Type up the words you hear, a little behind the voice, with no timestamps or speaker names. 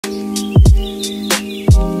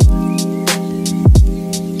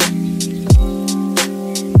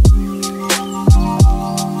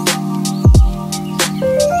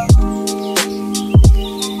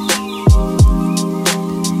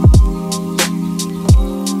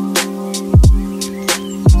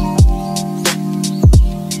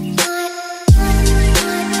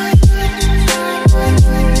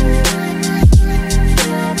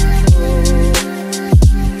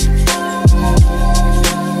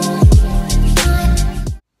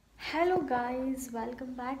guys,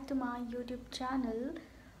 welcome back to my YouTube channel.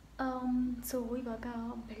 So ಇವಾಗ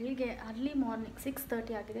ಬೆಳಿಗ್ಗೆ early morning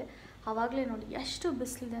 6:30 ಆಗಿದೆ. ಆವಾಗಲೇ ನೋಡಿ ಎಷ್ಟು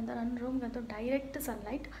ಬಿಸಿಲಿದೆ ಅಂತ. ನನ್ನ ರೂಮ್ಗಂತೂ ಡೈರೆಕ್ಟ್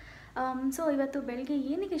ಸನ್ಲೈಟ್. ಸೊ ಇವತ್ತು ಬೆಳಗ್ಗೆ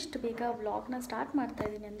ಏನಕ್ಕೆ ಇಷ್ಟು ಬೇಗ ವ್ಲಾಗ್ನ ಸ್ಟಾರ್ಟ್ ಮಾಡ್ತಾ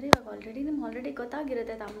ಇದ್ದೀನಿ ಅಂದರೆ, ಇವಾಗ ನಿಮ್ಗೆ ಆಲ್ರೆಡಿ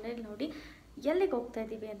ಗೊತ್ತಾಗಿರುತ್ತೆ ತಮ್ಮನೇಲಿ ನೋಡಿ ಎಲ್ಲಿಗೆ ಹೋಗ್ತಾ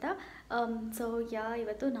ಇದ್ದೀವಿ ಅಂತ. ಸೊ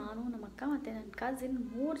ಇವತ್ತು ನಾನು ನಮ್ಮ ಅಕ್ಕ ಮತ್ತು ನನ್ನ ಕಸಿನ್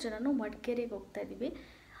 3 ಜನನೂ ಮಡಿಕೇರಿಗೆ ಹೋಗ್ತಾ ಇದ್ದೀವಿ.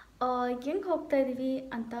 ಹೆಂಗೆ ಹೋಗ್ತಾ ಇದ್ದೀವಿ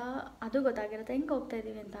ಅಂತ ಅದು ಗೊತ್ತಾಗಿರುತ್ತೆ. ಹೆಂಗೆ ಹೋಗ್ತಾ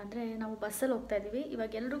ಇದ್ದೀವಿ ಅಂತ ಅಂದರೆ, ನಾವು ಬಸ್ಸಲ್ಲಿ ಹೋಗ್ತಾ ಇದ್ದೀವಿ.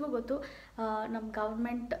 ಇವಾಗ ಎಲ್ರಿಗೂ ಗೊತ್ತು, ನಮ್ಮ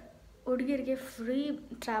ಗೌರ್ಮೆಂಟ್ ಹುಡುಗಿರಿಗೆ ಫ್ರೀ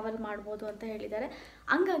ಟ್ರಾವೆಲ್ ಮಾಡ್ಬೋದು ಅಂತ ಹೇಳಿದ್ದಾರೆ.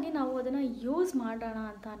 ಹಂಗಾಗಿ ನಾವು ಅದನ್ನು ಯೂಸ್ ಮಾಡೋಣ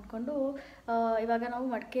ಅಂತ ಅಂದ್ಕೊಂಡು ಇವಾಗ ನಾವು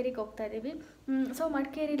ಮಡಿಕೇರಿಗೆ ಹೋಗ್ತಾ ಇದ್ದೀವಿ. ಸೊ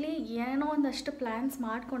ಮಡಿಕೇರಿಲಿ ಏನೋ ಒಂದಷ್ಟು ಪ್ಲ್ಯಾನ್ಸ್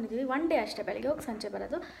ಮಾಡ್ಕೊಂಡಿದ್ದೀವಿ. 1 ಡೇ ಅಷ್ಟೇ, ಬೆಳಗ್ಗೆ ಹೋಗಿ ಸಂಜೆ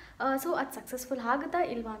ಬರೋದು. ಸೊ ಅದು ಸಕ್ಸಸ್ಫುಲ್ ಆಗುತ್ತಾ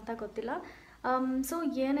ಇಲ್ವಾ ಅಂತ ಗೊತ್ತಿಲ್ಲ. ಸೊ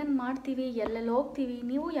ಏನೇನು ಮಾಡ್ತೀವಿ, ಎಲ್ಲೆಲ್ಲಿ ಹೋಗ್ತೀವಿ,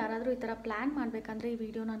 ನೀವು ಯಾರಾದರೂ ಈ ಥರ ಪ್ಲ್ಯಾನ್ ಮಾಡಬೇಕಂದ್ರೆ ಈ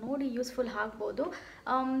ವಿಡಿಯೋನ ನೋಡಿ ಯೂಸ್ಫುಲ್ ಆಗ್ಬೋದು.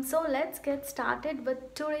 So let's get started with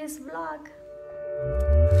today's vlog.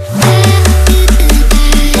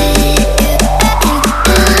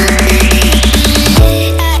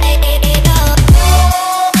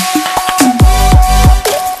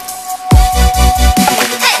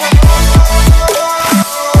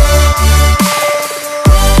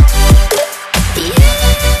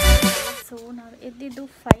 ಎದ್ದಿದ್ದು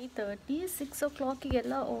 5:30, 6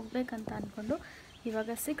 o'clockಗೆಲ್ಲ ಹೋಗ್ಬೇಕಂತ ಅಂದ್ಕೊಂಡು ಇವಾಗ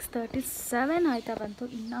 6:37 ಆಯ್ತಾ ಬಂತು,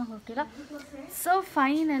 ಇನ್ನೂ ಹೊರಟಿಲ್ಲ. ಸೊ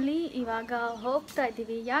ಫೈನಲಿ ಇವಾಗ ಹೋಗ್ತಾ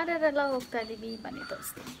ಇದ್ದೀವಿ. ಯಾರ್ಯಾರೆಲ್ಲ ಹೋಗ್ತಾ ಇದ್ದೀವಿ ಬನ್ನಿ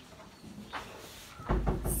ತೋರಿಸ್ತೀನಿ.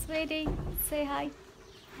 Sweety, say hi.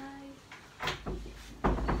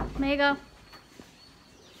 Megha,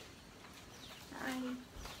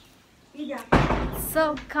 so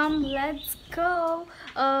come let's go.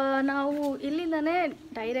 ನಾವು ಇಲ್ಲಿಂದನೇ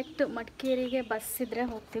ಡೈರೆಕ್ಟ್ ಮಡಿಕೇರಿಗೆ ಬಸ್ ಇದ್ದರೆ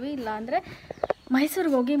ಹೋಗ್ತೀವಿ, ಇಲ್ಲಾಂದರೆ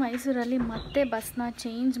ಮೈಸೂರಿಗೆ ಹೋಗಿ ಮೈಸೂರಲ್ಲಿ ಮತ್ತೆ ಬಸ್ನ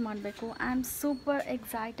ಚೇಂಜ್ ಮಾಡಬೇಕು. I am super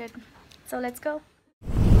excited. So let's go.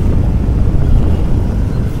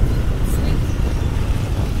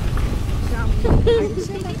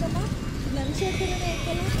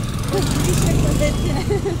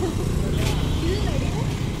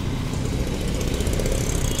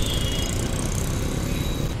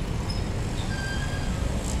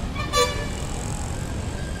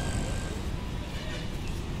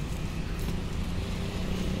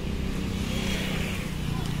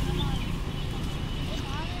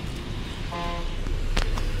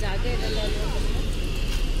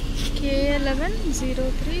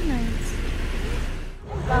 K110396.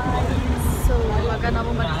 So ಇವಾಗ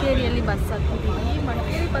ನಾವು ಮಡಿಕೇರಿಯಲ್ಲಿ ಬಸ್ ಹಾಕಿದ್ದೀವಿ.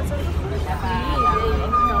 ಮಡಿಕೇರಿ ಬಸ್ ಅಂತೂ ಫುಲ್ ಫ್ರೀ ಇದೆ,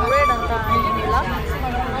 ಏನು ಕ್ರೌಡೆಡ್ ಅಂತ ಏನಿಲ್ಲ.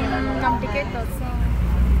 ನಮ್ಮ ಟಿಕೆಟ್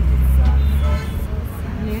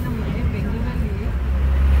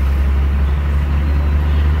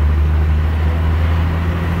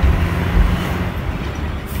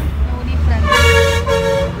ನೋಡಿ ಫ್ರೆಂಡ್ಸ್,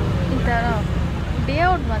 ಈ ಥರ ಡೇ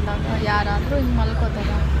ಔಟ್ ಬಂದಾಗ ಯಾರಾದರೂ ಹಿಂಗೆ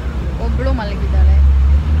ಮಲ್ಕೋತಾರ. ಒಬ್ಬಳು ಮಲಗಿದ್ದಾಳೆ,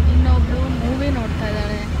 ಇನ್ನೊಬ್ಬಳು ಮೂವಿ ನೋಡ್ತಾ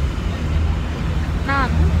ಇದ್ದಾಳೆ,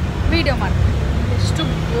 ನಾನು ವಿಡಿಯೋ ಮಾಡ್ತೀನಿ. ಎಷ್ಟು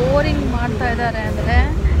ಬೋರಿಂಗ್ ಮಾಡ್ತಾ ಇದ್ದಾರೆ ಅಂದರೆ,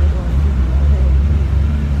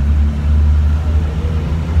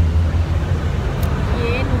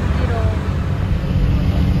 ಏನು ಹುಡುಗಿರೋ.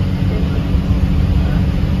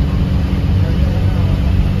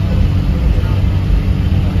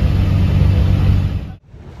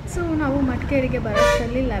 ಸೊ ನಾವು ಮಡಿಕೇರಿಗೆ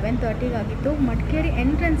ಬರೋಷ್ಟರಲ್ಲಿ 11:30 ಆಗಿತ್ತು. ಮಡಿಕೇರಿ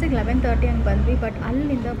ಎಂಟ್ರೆನ್ಸಿಗೆ 11:30 ಹಂಗೆ ಬಂದ್ವಿ. ಬಟ್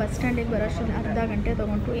ಅಲ್ಲಿಂದ ಬಸ್ ಸ್ಟ್ಯಾಂಡಿಗೆ ಬರೋಷ್ಟರಲ್ಲಿ ಅರ್ಧ ಗಂಟೆ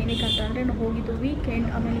ತೊಗೊಂಡು. ಏನಕ್ಕೆ ಅಂತ ಅಂದರೆ, ನಾವು ಹೋಗಿದ್ದು ವೀಕೆಂಡ್,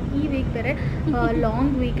 ಆಮೇಲೆ ಈ ವೀಕ್ ಬೇರೆ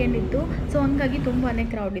ಲಾಂಗ್ ವೀಕೆಂಡ್ ಇತ್ತು. ಸೊ ಹಂಗಾಗಿ ತುಂಬಾ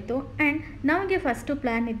ಕ್ರೌಡ್ ಇತ್ತು. ಆ್ಯಂಡ್ ನಮಗೆ ಫಸ್ಟು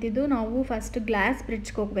ಪ್ಲ್ಯಾನ್ ಇದ್ದಿದ್ದು, ನಾವು ಫಸ್ಟ್ ಗ್ಲಾಸ್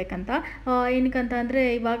ಬ್ರಿಡ್ಜ್ಗೆ ಹೋಗ್ಬೇಕಂತ. ಏನಕ್ಕಂತ ಅಂದರೆ,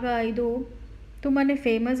 ಇವಾಗ ಇದು ತುಂಬಾ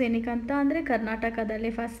ಫೇಮಸ್. ಏನಕ್ಕಂತ ಅಂದರೆ,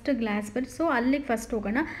 ಕರ್ನಾಟಕದಲ್ಲಿ ಫಸ್ಟ್ ಗ್ಲಾಸ್ ಬ್ರಿಡ್ಜ್. ಸೊ ಅಲ್ಲಿಗೆ ಫಸ್ಟ್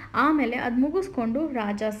ಹೋಗೋಣ, ಆಮೇಲೆ ಅದು ಮುಗಿಸ್ಕೊಂಡು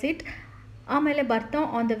ರಾಜಾ ಸೀಟ್, ಆಮೇಲೆ ಬರ್ತಾ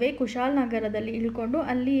ಆನ್ ದ ವೇ ಕುಶಾಲನಗರದಲ್ಲಿ ಇಳ್ಕೊಂಡು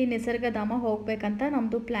ಅಲ್ಲಿ ನಿಸರ್ಗಧಾಮ ಹೋಗಬೇಕಂತ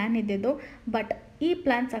ನಮ್ಮದು ಪ್ಲ್ಯಾನ್ ಇದ್ದಿದ್ದು. ಬಟ್ ಈ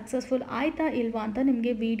ಪ್ಲ್ಯಾನ್ ಸಕ್ಸಸ್ಫುಲ್ ಆಯಿತಾ ಇಲ್ವಾ ಅಂತ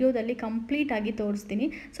ನಿಮಗೆ ವೀಡಿಯೋದಲ್ಲಿ ಕಂಪ್ಲೀಟಾಗಿ ತೋರಿಸ್ತೀನಿ.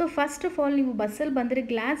 ಸೊ ಫಸ್ಟ್ ಆಫ್ ಆಲ್, ನೀವು ಬಸ್ಸಲ್ಲಿ ಬಂದರೆ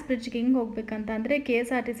ಗ್ಲಾಸ್ ಬ್ರಿಡ್ಜ್ಗೆ ಹೆಂಗೆ ಹೋಗ್ಬೇಕಂತ ಅಂದರೆ,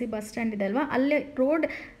 KSRTC ಬಸ್ ಸ್ಟ್ಯಾಂಡ್ ಇದೆ ಅಲ್ವಾ, ಅಲ್ಲೇ ರೋಡ್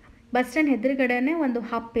ಬಸ್ ಸ್ಟ್ಯಾಂಡ್ ಎದುರುಗಡೆನೇ ಒಂದು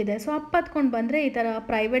ಹಪ್ ಇದೆ. ಸೊ ಹಪ್ ಹತ್ಕೊಂಡು ಬಂದರೆ ಈ ಥರ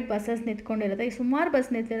ಪ್ರೈವೇಟ್ ಬಸ್ಸಸ್ ನಿಂತ್ಕೊಂಡಿರುತ್ತೆ, ಸುಮಾರು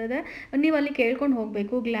ಬಸ್ ನಿಂತಿರುತ್ತೆ. ನೀವು ಅಲ್ಲಿ ಕೇಳ್ಕೊಂಡು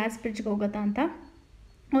ಹೋಗಬೇಕು ಗ್ಲಾಸ್ ಬ್ರಿಡ್ಜ್ಗೆ ಹೋಗುತ್ತಾ ಅಂತ.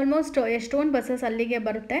 ಆಲ್ಮೋಸ್ಟ್ ಎಷ್ಟೊಂದು ಬಸ್ಸಸ್ ಅಲ್ಲಿಗೆ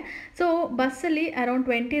ಬರುತ್ತೆ. ಸೊ ಬಸ್ಸಲ್ಲಿ ಅರೌಂಡ್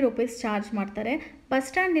 20 ರೂಪೀಸ್ ಚಾರ್ಜ್ ಮಾಡ್ತಾರೆ. ಬಸ್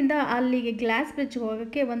ಸ್ಟ್ಯಾಂಡಿಂದ ಅಲ್ಲಿಗೆ ಗ್ಲಾಸ್ ಬ್ರಿಡ್ಜ್ಗೆ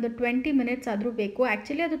ಹೋಗೋಕ್ಕೆ ಒಂದು 20 ಮಿನಿಟ್ಸ್ ಆದರೂ ಬೇಕು.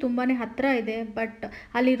 ಆ್ಯಕ್ಚುಲಿ ಅದು ತುಂಬಾ ಹತ್ತಿರ ಇದೆ, ಬಟ್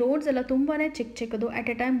ಅಲ್ಲಿ ರೋಡ್ಸ್ ಎಲ್ಲ ತುಂಬಾ ಚಿಕ್ಕದು.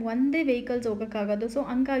 ಅಟ್ ಎ ಟೈಮ್ ಒಂದೇ ವೆಹಿಕಲ್ಸ್ ಹೋಗೋಕ್ಕಾಗೋದು. ಸೊ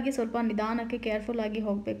ಹಂಗಾಗಿ ಸ್ವಲ್ಪ ನಿಧಾನಕ್ಕೆ ಕೇರ್ಫುಲ್ಲಾಗಿ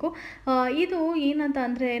ಹೋಗಬೇಕು. ಇದು ಏನಂತ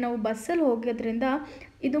ಅಂದರೆ, ನಾವು ಬಸ್ಸಲ್ಲಿ ಹೋಗೋದ್ರಿಂದ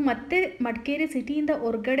ಇದು ಮತ್ತೆ ಮಡಿಕೇರಿ ಸಿಟಿಯಿಂದ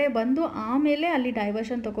ಹೊರಗಡೆ ಬಂದು ಆಮೇಲೆ ಅಲ್ಲಿ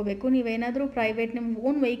ಡೈವರ್ಷನ್ ತೊಗೋಬೇಕು. ನೀವೇನಾದರೂ ಪ್ರೈವೇಟ್ ನಿಮ್ಮ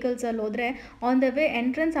ಓನ್ ವೆಹಿಕಲ್ಸಲ್ಲಿ ಹೋದರೆ ಆನ್ ದ ವೇ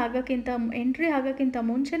ಎಂಟ್ರಿ ಆಗೋಕ್ಕಿಂತ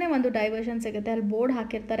ಮುಂಚೆನೇ ಒಂದು ಡೈವರ್ಷನ್ ಸಿಗುತ್ತೆ. ಅಲ್ಲಿ ಬೋರ್ಡ್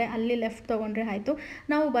ಹಾಕಿರ್ತಾರೆ, ಅಲ್ಲಿ ಲೆಫ್ಟ್ ತೊಗೊಂಡ್ರೆ ಆಯಿತು.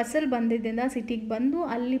 ನಾವು ಬಸ್ಸಲ್ಲಿ ಬಂದಿದ್ದರಿಂದ ಸಿಟಿಗೆ ಬಂದು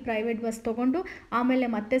ಅಲ್ಲಿ ಪ್ರೈವೇಟ್ ಬಸ್ ತೊಗೊಂಡು ಆಮೇಲೆ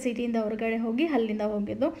ಮತ್ತೆ ಸಿಟಿಯಿಂದ ಹೊರಗಡೆ ಹೋಗಿ ಅಲ್ಲಿಂದ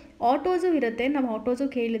ಹೋಗಿದ್ದು. ಆಟೋಸು ಇರುತ್ತೆ, ನಾವು ಆಟೋಸು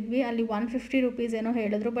ಕೇಳಿದ್ವಿ, ಅಲ್ಲಿ 150 ರುಪೀಸ್ ಏನೋ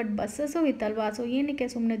ಹೇಳಿದ್ರು. ಬಟ್ ಬಸ್ಸಸ್ಸು ಇತ್ತಲ್ವಾ, ಸೊ ಏನಕ್ಕೆ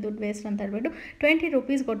ಸುಮ್ಮನೆ ದುಡ್ಡು ವೇಸ್ಟ್ ಅಂತ ಹೇಳ್ಬಿಟ್ಟು 20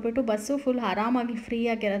 ರುಪೀಸ್ ಕೊಟ್ಬಿಟ್ಟು ಬಸ್ಸು ಫುಲ್ ಆರಾಮಾಗಿ ಫ್ರೀ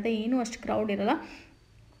ಆಗಿರುತ್ತೆ, ಏನೂ ಅಷ್ಟು ಕ್ರೌಡ್ ಇರೋಲ್ಲ.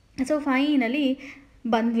 ಸೊ ಫೈನಲಿ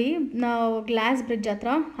ಬಂದ್ವಿ ನಾವು ಗ್ಲಾಸ್ ಬ್ರಿಡ್ಜ್ ಹತ್ರ.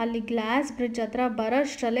 ಅಲ್ಲಿ ಗ್ಲಾಸ್ ಬ್ರಿಡ್ಜ್ ಹತ್ರ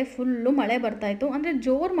ಬರೋಷ್ಟರಲ್ಲೇ ಫುಲ್ಲು ಮಳೆ ಬರ್ತಾಯಿತ್ತು. ಅಂದರೆ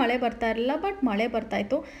ಜೋರು ಮಳೆ ಬರ್ತಾ ಇರಲಿಲ್ಲ, ಬಟ್ ಮಳೆ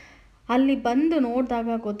ಬರ್ತಾಯಿತ್ತು. ಅಲ್ಲಿ ಬಂದು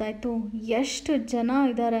ನೋಡಿದಾಗ ಗೊತ್ತಾಯಿತು ಎಷ್ಟು ಜನ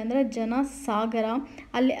ಇದ್ದಾರೆ ಅಂದರೆ ಜನ ಸಾಗರ.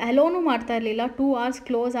 ಅಲ್ಲಿ ಅಲೋನು ಮಾಡ್ತಾ ಇರಲಿಲ್ಲ, 2 hours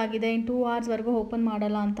ಕ್ಲೋಸ್ ಆಗಿದೆ, ಇನ್ನು 2 hours ಓಪನ್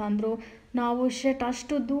ಮಾಡಲ್ಲ ಅಂತ ಅಂದರು. ನಾವು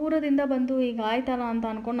ಅಷ್ಟು ದೂರದಿಂದ ಬಂದು ಈಗ ಆಯ್ತಲ್ಲ ಅಂತ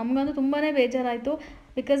ಅಂದ್ಕೊಂಡು ನಮಗಂತೂ ತುಂಬಾ ಬೇಜಾರಾಯಿತು.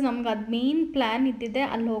 ಬಿಕಾಸ್ ನಮ್ಗೆ ಅದು ಮೇನ್ ಪ್ಲ್ಯಾನ್ ಇದ್ದಿದ್ದೆ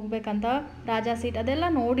ಅಲ್ಲಿ ಹೋಗಬೇಕಂತ, ರಾಜಾ ಸೀಟ್ ಅದೆಲ್ಲ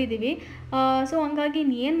ನೋಡಿದ್ದೀವಿ. ಸೊ ಹಂಗಾಗಿ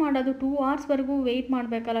ಇನ್ನೇನು ಮಾಡೋದು, 2 hours ವೆಯ್ಟ್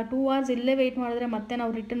ಮಾಡಬೇಕಲ್ಲ. 2 hours ಇಲ್ಲೇ ವೆಯ್ಟ್ ಮಾಡಿದ್ರೆ ಮತ್ತೆ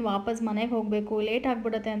ನಾವು ರಿಟರ್ನ್ ವಾಪಸ್ ಮನೆಗೆ ಹೋಗಬೇಕು, ಲೇಟ್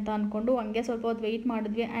ಆಗಿಬಿಡುತ್ತೆ ಅಂತ ಅಂದ್ಕೊಂಡು ಹಂಗೆ ಸ್ವಲ್ಪ ಹೊತ್ತು ವೆಯ್ಟ್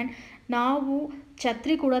ಮಾಡಿದ್ವಿ. ಆ್ಯಂಡ್ ನಾವು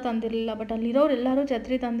ಛತ್ರಿ ಕೂಡ ತಂದಿರಲಿಲ್ಲ, ಬಟ್ ಅಲ್ಲಿರೋರು ಎಲ್ಲರೂ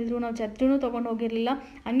ಛತ್ರಿ ತಂದಿದ್ರು, ನಾವು ಛತ್ರಿನೂ ತೊಗೊಂಡು ಹೋಗಿರಲಿಲ್ಲ.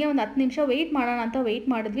 ಹಂಗೆ ಒಂದು 10 ನಿಮಿಷ ವೆಯ್ಟ್ ಮಾಡೋಣ ಅಂತ ವೆಯ್ಟ್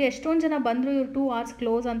ಮಾಡಿದ್ವಿ. ಎಷ್ಟೊಂದು ಜನ ಬಂದರು, ಇವ್ರು 2 hours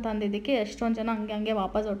ಕ್ಲೋಸ್ ಅಂತ ಅಂದಿದ್ದಕ್ಕೆ ಎಷ್ಟೊಂದು ಜನ ಹಂಗೆ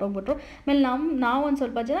ವಾಪಸ್ ಹೊರಟೋಗ್ಬಿಟ್ರು. ಆಮೇಲೆ ನಾವೊಂದು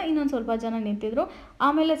ಸ್ವಲ್ಪ ಜನ, ಇನ್ನೊಂದು ಸ್ವಲ್ಪ ಜನ ನಿಂತಿದ್ರು.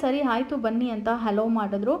 ಆಮೇಲೆ ಸರಿ ಆಯಿತು ಬನ್ನಿ ಅಂತ ಹಲೋ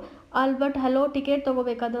ಮಾಡಿದ್ರು. ಬಟ್ ಹಲೋ ಟಿಕೆಟ್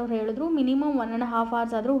ತೊಗೋಬೇಕಾದ್ರೆ ಅವ್ರು ಹೇಳಿದ್ರು ಮಿನಿಮಮ್ 1.5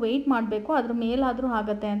 hours ಆದರೂ ವೆಯ್ಟ್ ಮಾಡಬೇಕು, ಅದ್ರ ಮೇಲಾದರೂ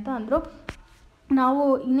ಆಗುತ್ತೆ ಅಂತ ಅಂದರು. ನಾವು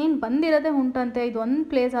ಇನ್ನೇನು ಬಂದಿರೋದೇ ಉಂಟಂತೆ, ಇದೊಂದು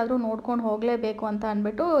ಪ್ಲೇಸ್ ಆದರೂ ನೋಡ್ಕೊಂಡು ಹೋಗಲೇಬೇಕು ಅಂತ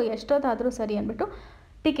ಅಂದ್ಬಿಟ್ಟು ಎಷ್ಟೊತ್ತಾದರೂ ಸರಿ ಅಂದ್ಬಿಟ್ಟು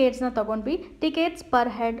ಟಿಕೆಟ್ಸ್ನ ತೊಗೊಂಡ್ವಿ. ಟಿಕೆಟ್ಸ್ ಪರ್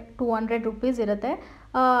ಹೆಡ್ 200 ರುಪೀಸ್ ಇರುತ್ತೆ.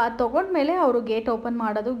 ಅದು ತೊಗೊಂಡ್ಮೇಲೆ ಅವರು ಗೇಟ್ ಓಪನ್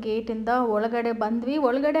ಮಾಡೋದು, ಗೇಟಿಂದ ಒಳಗಡೆ ಬಂದ್ವಿ.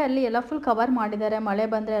 ಒಳಗಡೆ ಅಲ್ಲಿ ಎಲ್ಲ ಫುಲ್ ಕವರ್ ಮಾಡಿದ್ದಾರೆ, ಮಳೆ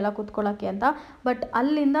ಬಂದರೆ ಎಲ್ಲ ಕೂತ್ಕೊಳ್ಳೋಕ್ಕೆ ಅಂತ. ಬಟ್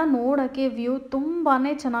ಅಲ್ಲಿಂದ ನೋಡೋಕ್ಕೆ ವ್ಯೂ ತುಂಬಾ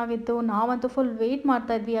ಚೆನ್ನಾಗಿತ್ತು. ನಾವಂತೂ ಫುಲ್ ವೆಯ್ಟ್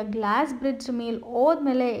ಮಾಡ್ತಾಯಿದ್ವಿ ಆ ಗ್ಲಾಸ್ ಬ್ರಿಡ್ಜ್ ಮೇಲೆ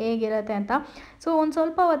ಹೋದ್ಮೇಲೆ ಹೇಗಿರುತ್ತೆ ಅಂತ. ಸೊ ಒಂದು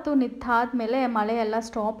ಸ್ವಲ್ಪ ಹೊತ್ತು ನಿಂತಾದ್ಮೇಲೆ ಮಳೆ ಎಲ್ಲ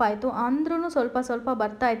ಸ್ಟಾಪ್ ಆಯಿತು. ಅಂದ್ರೂ ಸ್ವಲ್ಪ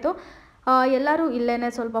ಬರ್ತಾಯಿತ್ತು. ಎಲ್ಲರೂ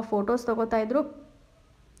ಇಲ್ಲೇ ಸ್ವಲ್ಪ ಫೋಟೋಸ್ ತೊಗೋತಾಯಿದ್ರು.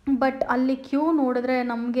 ಬಟ್ ಅಲ್ಲಿ ಕ್ಯೂ ನೋಡಿದ್ರೆ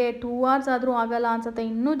ನಮಗೆ 2 hours ಆದರೂ ಆಗಲ್ಲ ಅನ್ಸುತ್ತೆ,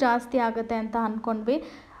 ಇನ್ನೂ ಜಾಸ್ತಿ ಆಗುತ್ತೆ ಅಂತ ಅಂದ್ಕೊಂಡ್ವಿ.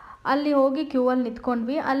 ಅಲ್ಲಿ ಹೋಗಿ ಕ್ಯೂವಲ್ಲಿ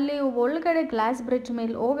ನಿಂತ್ಕೊಂಡ್ವಿ. ಅಲ್ಲಿ ಒಳಗಡೆ ಗ್ಲಾಸ್ ಬ್ರಿಡ್ಜ್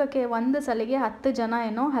ಮೇಲೆ ಹೋಗೋಕ್ಕೆ ಒಂದು ಸಲಿಗೆ 10 ಜನ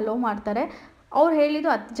ಏನೋ ಹಲೋ ಮಾಡ್ತಾರೆ. ಅವ್ರು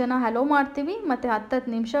ಹೇಳಿದ್ದು 10 ಜನ ಹಲೋ ಮಾಡ್ತೀವಿ ಮತ್ತು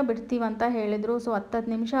 10 ನಿಮಿಷ ಬಿಡ್ತೀವಿ ಅಂತ ಹೇಳಿದರು. ಸೊ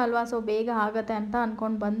 10 ನಿಮಿಷ ಅಲ್ವಾ, ಸೊ ಬೇಗ ಆಗುತ್ತೆ ಅಂತ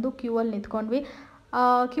ಅಂದ್ಕೊಂಡು ಬಂದು ಕ್ಯೂವಲ್ಲಿ ನಿಂತ್ಕೊಂಡ್ವಿ.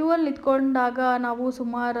 ಕ್ಯೂವಲ್ಲಿ ನಿಂತ್ಕೊಂಡಾಗ ನಾವು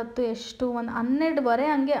ಸುಮಾರು ಹೊತ್ತು ಎಷ್ಟು ಒಂದು 12:15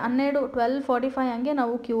 ಹಂಗೆ 12:45 ಹಂಗೆ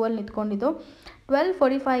ನಾವು ಕ್ಯೂವಲ್ಲಿ ನಿಂತ್ಕೊಂಡಿದ್ದು.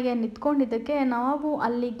 12:45ಗೆ ನಿಂತ್ಕೊಂಡಿದ್ದಕ್ಕೆ ನಾವು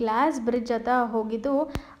ಅಲ್ಲಿ ಗ್ಲಾಸ್ ಬ್ರಿಡ್ಜ್ ಹತ್ರ ಹೋಗಿದ್ದು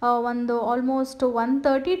ಒಂದು ಆಲ್ಮೋಸ್ಟ್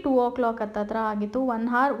 1:30 2 o'clock ಹತ್ರ ಆಗಿತ್ತು. 1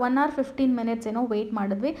 hour 15 minutes ಏನೋ ವೆಯ್ಟ್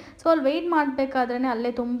ಮಾಡಿದ್ವಿ. ಸೊ ಅಲ್ಲಿ ವೆಯ್ಟ್ ಮಾಡಬೇಕಾದ್ರೇ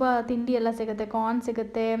ಅಲ್ಲೇ ತುಂಬ ತಿಂಡಿ ಎಲ್ಲ ಸಿಗುತ್ತೆ, ಕಾರ್ನ್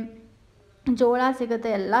ಸಿಗುತ್ತೆ, ಜೋಳ ಸಿಗುತ್ತೆ,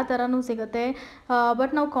 ಎಲ್ಲ ಥರನೂ ಸಿಗುತ್ತೆ.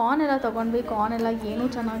 ಬಟ್ ನಾವು ಕಾರ್ನ್ ಎಲ್ಲ ತೊಗೊಂಡ್ವಿ. ಕಾರ್ನ್ ಎಲ್ಲ ಏನೂ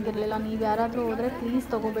ಚೆನ್ನಾಗಿರಲಿಲ್ಲ. ನೀವು ಯಾರಾದರೂ ಹೋದರೆ ಪ್ಲೀಸ್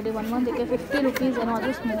ತೊಗೋಬೇಡಿ. ಒಂದೊಂದಕ್ಕೆ 50 ರುಪೀಸ್ ಏನೋ, ಅದು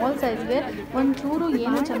ಸ್ಮಾಲ್ ಸೈಜ್ಗೆ. ಒಂಚೂರು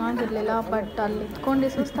ಏನೂ ಚೆನ್ನಾಗಿರಲಿಲ್ಲ. ಬಟ್ ಅಲ್ಲಿ ಇಟ್ಕೊಂಡು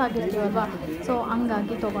ಸುಸ್ತಾಗಿರ್ತೀವಲ್ವ, ಸೊ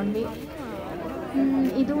ಹಂಗಾಗಿ ತೊಗೊಂಡ್ವಿ.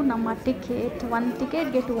 ಇದು ನಮ್ಮ ಟಿಕೆಟ್. ಒಂದು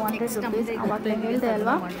ಟಿಕೆಟ್ಗೆ 200 ರುಪೀಸ್. ಆವಾಗಲೇ ಹೇಳಿದೆ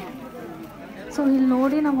ಅಲ್ವಾ. ಸೊ ಇಲ್ಲಿ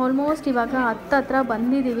ನೋಡಿ ನಾವು ಆಲ್ಮೋಸ್ಟ್ ಇವಾಗ ಹತ್ರ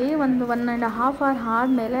ಬಂದಿದ್ದೀವಿ. ಒಂದು 1.5 hour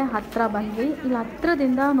ಆದಮೇಲೆ ಹತ್ತಿರ ಬಂದ್ವಿ. ಇಲ್ಲಿ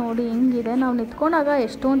ಹತ್ರದಿಂದ ನೋಡಿ ಹೆಂಗಿದೆ. ನಾವು ನಿಂತ್ಕೊಂಡಾಗ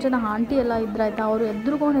ಎಷ್ಟೊಂದು ಜನ ಆಂಟಿ ಎಲ್ಲ ಇದ್ರಾಯ್ತಾ, ಅವರು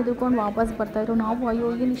ಎದ್ರುಕೊಂಡು ವಾಪಸ್ ಬರ್ತಾಯಿದ್ರು. ನಾವು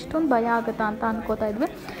ಅಯ್ಯೋ ಇಲ್ಲಿ ಇಷ್ಟೊಂದು ಭಯ ಆಗುತ್ತಾ ಅಂತ ಅನ್ಕೋತಾ ಇದ್ವಿ.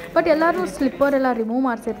 ಬಟ್ ಎಲ್ಲರೂ ಸ್ಲಿಪ್ಪರ್ ಎಲ್ಲ remove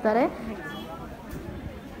ಮಾಡಿಸಿರ್ತಾರೆ.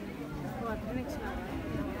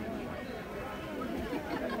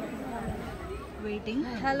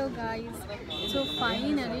 Hello guys, so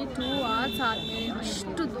finally 2 hours ಆದಮೇಲೆ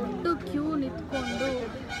ಅಷ್ಟು ದೊಡ್ಡ ಕ್ಯೂ ನಿಂತ್ಕೊಂಡು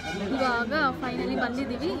ಇವಾಗ ಫೈನಲಿ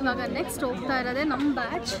ಬಂದಿದ್ದೀವಿ. ಇವಾಗ ನೆಕ್ಸ್ಟ್ ಹೋಗ್ತಾ ಇರೋದೇ ನಮ್ಮ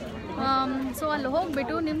ಬ್ಯಾಚ್. ಸೊ ಅಲ್ಲಿ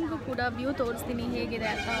ಹೋಗ್ಬಿಟ್ಟು ನಿಮಗೂ ಕೂಡ ವ್ಯೂ ತೋರಿಸ್ತೀನಿ ಹೇಗಿದೆ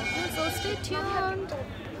ಅಂತ. Okay, so stay tuned.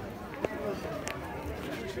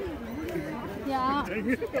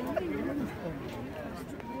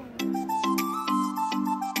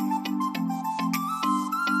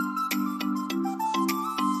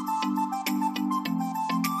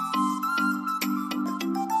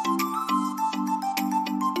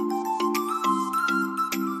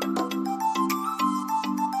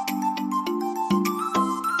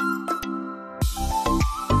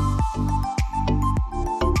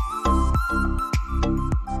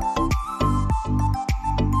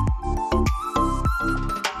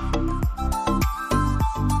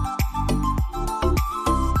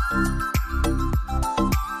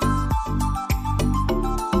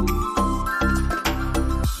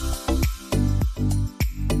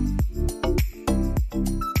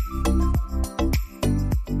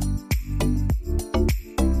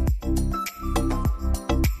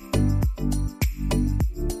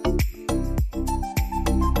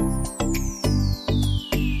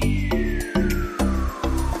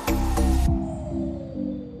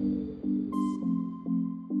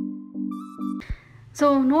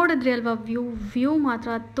 ನೋಡಿದ್ರಿ ಅಲ್ವಾ ವ್ಯೂ ಮಾತ್ರ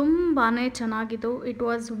ತುಂಬಾ ಚೆನ್ನಾಗಿತ್ತು. ಇಟ್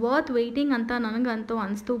ವಾಸ್ ವರ್ತ್ ವೆಯ್ಟಿಂಗ್ ಅಂತ ನನಗಂತೂ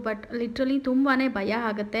ಅನಿಸ್ತು. ಬಟ್ ಲಿಟ್ರಲಿ ತುಂಬಾ ಭಯ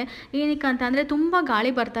ಆಗುತ್ತೆ. ಏನಕ್ಕೆ ಅಂತಂದರೆ ತುಂಬ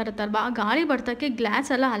ಗಾಳಿ ಬರ್ತಾ ಇರುತ್ತಲ್ವ, ಆ ಗಾಳಿ ಬರ್ತಕ್ಕೆ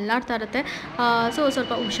ಗ್ಲಾಸ್ ಎಲ್ಲ ಅಲ್ಲಾಡ್ತಾ ಇರುತ್ತೆ. ಸೊ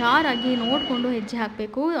ಸ್ವಲ್ಪ ಹುಷಾರಾಗಿ ನೋಡಿಕೊಂಡು ಹೆಜ್ಜೆ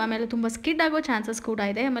ಹಾಕಬೇಕು. ಆಮೇಲೆ ತುಂಬ ಸ್ಕಿಡ್ ಆಗೋ ಚಾನ್ಸಸ್ ಕೂಡ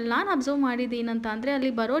ಇದೆ. ಆಮೇಲೆ ನಾನು ಅಬ್ಸರ್ವ್ ಮಾಡಿದ್ದು ಏನಂತ ಅಂದರೆ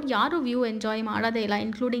ಅಲ್ಲಿ ಬರೋರು ಯಾರು ವ್ಯೂ ಎಂಜಾಯ್ ಮಾಡೋದೇ ಇಲ್ಲ,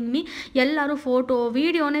 ಇನ್ಕ್ಲೂಡಿಂಗ್ ಮೀ. ಎಲ್ಲರೂ ಫೋಟೋ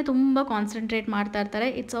ವೀಡಿಯೋನೇ ತುಂಬ ಕಾನ್ಸಂಟ್ರೇಟ್ ಮಾಡ್ತಾ ಇರ್ತಾರೆ.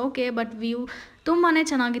 ಇಟ್ಸ್ ಓಕೆ, ಬಟ್ ವ್ಯೂ ತುಂಬಾ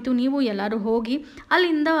ಚೆನ್ನಾಗಿತ್ತು. ನೀವು ಎಲ್ಲರೂ ಹೋಗಿ.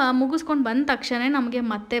 ಅಲ್ಲಿಂದ ಮುಗಿಸ್ಕೊಂಡು ಬಂದ ತಕ್ಷಣ ನಮಗೆ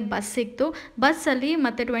ಮತ್ತೆ ಬಸ್ ಸಿಕ್ತು. ಬಸ್ಸಲ್ಲಿ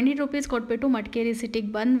ಮತ್ತೆ 20 ರೂಪೀಸ್ ಕೊಟ್ಬಿಟ್ಟು ಮಡಿಕೇರಿ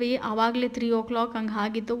ಸಿಟಿಗೆ ಬಂದ್ವಿ. ಆವಾಗಲೇ 3 o'clock ಹಂಗೆ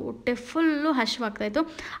ಆಗಿತ್ತು. ಹೊಟ್ಟೆ ಫುಲ್ಲು ಹಶ್ವಾಗ್ತಾಯಿತ್ತು.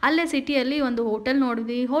 ಅಲ್ಲೇ ಸಿಟಿಯಲ್ಲಿ ಒಂದು ಹೋಟೆಲ್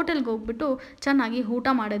ನೋಡಿದ್ವಿ. ಹೋಟೆಲ್ಗೆ ಹೋಗ್ಬಿಟ್ಟು ಚೆನ್ನಾಗಿ ಊಟ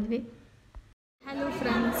ಮಾಡಿದ್ವಿ. Hello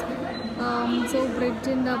friends, so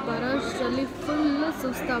ಬ್ರಿಡ್ಜಿಂದ ಬರೋಷ್ಟರಲ್ಲಿ full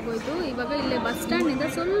ಸುಸ್ತಾಗೋಯ್ತು. ಇವಾಗ ಇಲ್ಲೇ ಬಸ್ ಸ್ಟ್ಯಾಂಡಿಂದ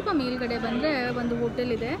ಸ್ವಲ್ಪ ಮೇಲ್ಗಡೆ ಬಂದರೆ ಒಂದು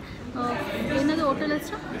ಹೋಟೆಲ್ ಇದೆ. ಏನದು ಹೋಟೆಲ್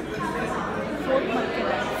ಹೆಸರು?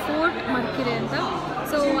 ಫೋರ್ಟ್ ಮಡ್ಕೆರೆ ಅಂತ.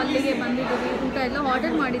 ಸೊ ಅಲ್ಲಿಗೆ ಬಂದಿದ್ದೀವಿ. ಊಟ ಎಲ್ಲ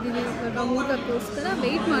ಆರ್ಡರ್ ಮಾಡಿದ್ದೀವಿ. ಇವಾಗ ಊಟಕ್ಕೋಸ್ಕರ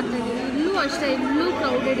ವೆಯ್ಟ್ ಮಾಡ್ತಾಯಿದ್ದೀವಿ. ಇಲ್ಲೂ ಅಷ್ಟೇ, ಇಲ್ಲೂ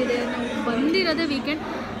ಕ್ರೌಡೆಡ್ ಇದೆ. ನಾವು ಬಂದಿರೋದೇ ವೀಕೆಂಡ್,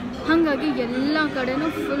 ಹಾಗಾಗಿ ಎಲ್ಲ ಕಡೆನೂ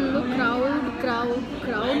ಫುಲ್ಲು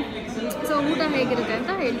ಕ್ರೌಡ್. ಸೊ ಊಟ ಹೇಗಿರುತ್ತೆ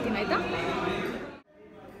ಅಂತ ಹೇಳ್ತೀನಿ, ಆಯಿತಾ?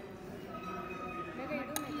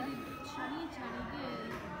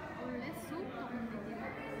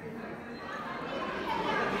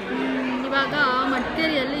 ಇವಾಗ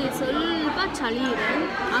ಮಡಿಕೇರಿಯಲ್ಲಿ ಸ್ವಲ್ಪ ಚಳಿ ಇದೆ,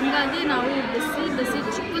 ಹಂಗಾಗಿ ನಾವು ಬಿಸಿ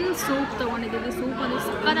ಚಿಕನ್ ಸೂಪ್ ತೊಗೊಂಡಿದ್ದೀವಿ. ಸೂಪ್ ಅದು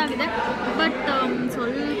ಸಕ್ಕತ್ತಾಗಿದೆ, ಬಟ್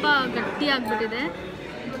ಸ್ವಲ್ಪ ಗಟ್ಟಿಯಾಗಿಬಿಟ್ಟಿದೆ.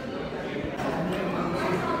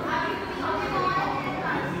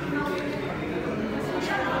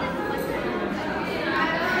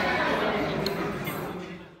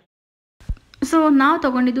 ಸೊ ನಾವು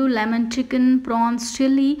ತೊಗೊಂಡಿದ್ದು lemon chicken, France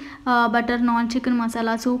chilli, butter ನಾನ್, ಚಿಕನ್ ಮಸಾಲ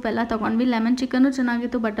ಸೂಪ್ ಎಲ್ಲ ತೊಗೊಂಡ್ವಿ. ಲೆಮನ್ ಚಿಕನ್ನು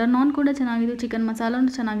ಚೆನ್ನಾಗಿತ್ತು, ಬಟರ್ ನಾನ್ ಕೂಡ ಚೆನ್ನಾಗಿತ್ತು, ಚಿಕನ್ ಮಸಾಲೂ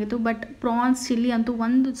ಚೆನ್ನಾಗಿತ್ತು. ಬಟ್ ಪ್ರಾನ್ಸ್ ಚಿಲ್ಲಿ ಅಂತೂ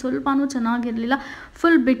ಒಂದು ಸ್ವಲ್ಪನೂ ಚೆನ್ನಾಗಿರಲಿಲ್ಲ.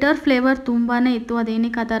 ಫುಲ್ ಬಿಟರ್ ಫ್ಲೇವರ್ ತುಂಬಾ ಇತ್ತು.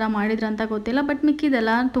 ಅದೇನಕ್ಕೆ ಆ ಥರ ಮಾಡಿದ್ರು ಅಂತ ಗೊತ್ತಿಲ್ಲ, ಬಟ್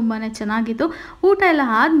ಮಿಕ್ಕಿದೆಲ್ಲ ತುಂಬಾ ಚೆನ್ನಾಗಿತ್ತು. ಊಟ ಎಲ್ಲ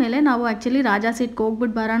ಆದಮೇಲೆ ನಾವು ಆ್ಯಕ್ಚುಲಿ ರಾಜಾ ಸೀಟ್ಗೆ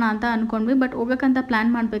ಹೋಗ್ಬಿಟ್ಟು ಬರೋಣ ಅಂತ ಅಂದ್ಕೊಂಡ್ವಿ. ಬಟ್ ಹೋಗೋಕ್ಕಂತ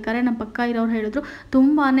ಪ್ಲ್ಯಾನ್ ಮಾಡಬೇಕಾದ್ರೆ ನಮ್ಮ ಪಕ್ಕ ಇರೋರು ಹೇಳಿದ್ರು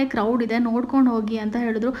ತುಂಬಾ ಕ್ರೌಡ್ ಇದೆ, ನೋಡ್ಕೊಂಡು ಹೋಗಿ ಅಂತ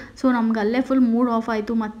ಹೇಳಿದ್ರು. ಸೊ ನಮ್ಗೆ ಅಲ್ಲೇ ಫುಲ್ ಮೂಡ್ ಆಫ್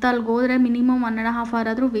ಆಯಿತು. ಮತ್ತೆ ಅಲ್ಲಿಗೆ ಹೋದರೆ ಮಿನಿಮಮ್ 1.5 hour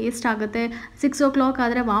ಆದರೂ ವೇಸ್ಟ್ ಆಗುತ್ತೆ. 6 o'clock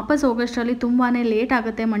ಆದರೆ ವಾಪಸ್ ಹೋಗೋಷ್ಟರಲ್ಲಿ ತುಂಬಾ ಲೇಟ್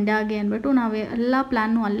ಆಗುತ್ತೆ ಮಂಡ್ಯಗೆ ಅಂದ್ಬಿಟ್ಟು ನಾವು ಎಲ್ಲ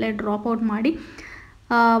ಪ್ಲ್ಯಾನ್ನು ಅಲ್ಲೇ ಡ್ರಾಪ್ ಔಟ್ ಮಾಡಿ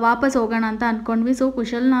ವಾಪಸ್ ಹೋಗೋಣ ಅಂತ ಅಂದ್ಕೊಂಡ್ವಿ. ಸೊ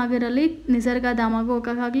ಕುಶಲ್ನಗರಲ್ಲಿ ನಿಸರ್ಗಧಾಮಗೂ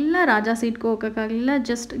ಹೋಗೋಕ್ಕಾಗಲಿಲ್ಲ, ರಾಜಾ ಸೀಟ್ಗೂ ಹೋಗೋಕ್ಕಾಗಲಿಲ್ಲ.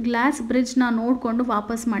 ಜಸ್ಟ್ ಗ್ಲಾಸ್ ಬ್ರಿಡ್ಜ್ನ ನೋಡಿಕೊಂಡು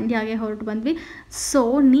ವಾಪಸ್ ಮಂಡ್ಯಗೆ ಹೊರಟು ಬಂದ್ವಿ. ಸೊ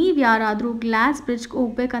ನೀವು ಯಾರಾದರೂ ಗ್ಲಾಸ್ ಬ್ರಿಡ್ಜ್ಗೆ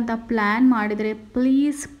ಹೋಗ್ಬೇಕಂತ ಪ್ಲ್ಯಾನ್ ಮಾಡಿದರೆ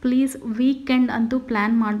ಪ್ಲೀಸ್ ವೀಕೆಂಡ್ ಅಂತೂ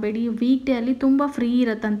ಪ್ಲ್ಯಾನ್ ಮಾಡಬೇಡಿ. ವೀಕ್ ಡೇ ಅಲ್ಲಿ ತುಂಬ ಫ್ರೀ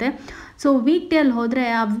ಇರುತ್ತಂತೆ. ಸೊ ವೀಕ್ ಡೇ ಅಲ್ಲಿ ಹೋದರೆ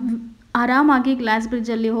ಆರಾಮಾಗಿ ಗ್ಲಾಸ್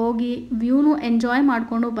ಬ್ರಿಡ್ಜಲ್ಲಿ ಹೋಗಿ ವ್ಯೂನು ಎಂಜಾಯ್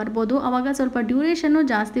ಮಾಡಿಕೊಂಡು ಬರ್ಬೋದು. ಆವಾಗ ಸ್ವಲ್ಪ ಡ್ಯೂರೇಷನ್ನು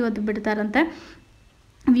ಜಾಸ್ತಿ ಹೊತ್ತು ಬಿಡ್ತಾರಂತೆ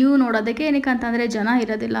ವ್ಯೂ ನೋಡೋದಕ್ಕೆ. ಏನಕ್ಕೆ ಅಂತಂದರೆ ಜನ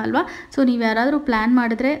ಇರೋದಿಲ್ಲ ಅಲ್ವಾ. ಸೊ ನೀವು ಯಾರಾದರೂ ಪ್ಲ್ಯಾನ್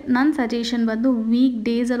ಮಾಡಿದ್ರೆ ನನ್ನ ಸಜೆಷನ್ ಬಂದು ವೀಕ್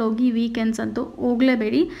ಡೇಸಲ್ಲಿ ಹೋಗಿ, ವೀಕೆಂಡ್ಸ್ ಅಂತೂ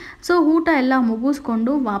ಹೋಗಲೇಬೇಡಿ. ಸೊ ಊಟ ಎಲ್ಲ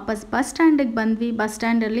ಮುಗಿಸ್ಕೊಂಡು ವಾಪಸ್ ಬಸ್ ಸ್ಟ್ಯಾಂಡಿಗೆ ಬಂದ್ವಿ. ಬಸ್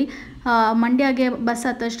ಸ್ಟ್ಯಾಂಡಲ್ಲಿ ಮಂಡ್ಯಗೆ ಬಸ್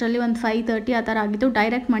ಹತ್ತಷ್ಟರಲ್ಲಿ ಒಂದು 5:30 ಆ ಥರ ಆಗಿತ್ತು.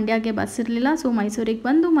 ಡೈರೆಕ್ಟ್ ಮಂಡ್ಯಗೆ ಬಸ್ ಇರಲಿಲ್ಲ. ಸೊ ಮೈಸೂರಿಗೆ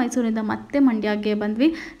ಬಂದು ಮೈಸೂರಿಂದ ಮತ್ತೆ ಮಂಡ್ಯಗೆ ಬಂದ್ವಿ.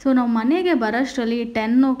 ಸೊ ನಾವು ಮನೆಗೆ ಬರೋಷ್ಟರಲ್ಲಿ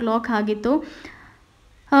 10 o'clock ಆಗಿತ್ತು.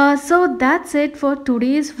 So that's it for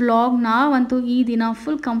today's vlog. ನಾವಂತೂ ಈ ದಿನ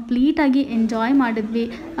ಫುಲ್ ಕಂಪ್ಲೀಟಾಗಿ ಎಂಜಾಯ್ ಮಾಡಿದ್ವಿ.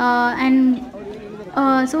 ಆ್ಯಂಡ್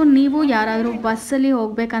ಸೊ ನೀವು ಯಾರಾದರೂ ಬಸ್ಸಲ್ಲಿ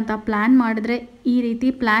ಹೋಗಬೇಕಂತ ಪ್ಲ್ಯಾನ್ ಮಾಡಿದ್ರೆ ಈ ರೀತಿ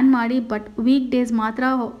ಪ್ಲ್ಯಾನ್ ಮಾಡಿ. ಬಟ್ ವೀಕೆಂಡ್ಸ್ ಮಾತ್ರ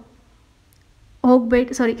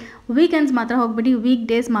ಹೋಗ್ಬಿಟ್ಟು ವೀಕ್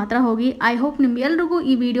ಡೇಸ್ ಮಾತ್ರ ಹೋಗಿ. ಐ ಹೋಪ್ ನಿಮ್ಗೆಲ್ರಿಗೂ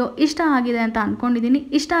ಈ ವಿಡಿಯೋ ಇಷ್ಟ ಆಗಿದೆ ಅಂತ ಅಂದ್ಕೊಂಡಿದ್ದೀನಿ.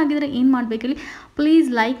 ಇಷ್ಟ ಆಗಿದರೆ ಏನು ಮಾಡಬೇಕಲ್ಲಿ, ಪ್ಲೀಸ್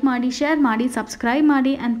ಲೈಕ್ ಮಾಡಿ, ಶೇರ್ ಮಾಡಿ, ಸಬ್ಸ್ಕ್ರೈಬ್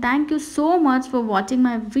ಮಾಡಿ. And thank you so much for watching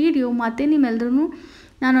my video. ಮತ್ತು ನಿಮ್ಮೆಲ್ಲರೂ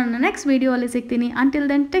ನಾನು ನನ್ನ ನೆಕ್ಸ್ಟ್ ವಿಡಿಯೋ ಅಲ್ಲಿ ಸಿಗ್ತೀನಿ. Until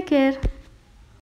then take care.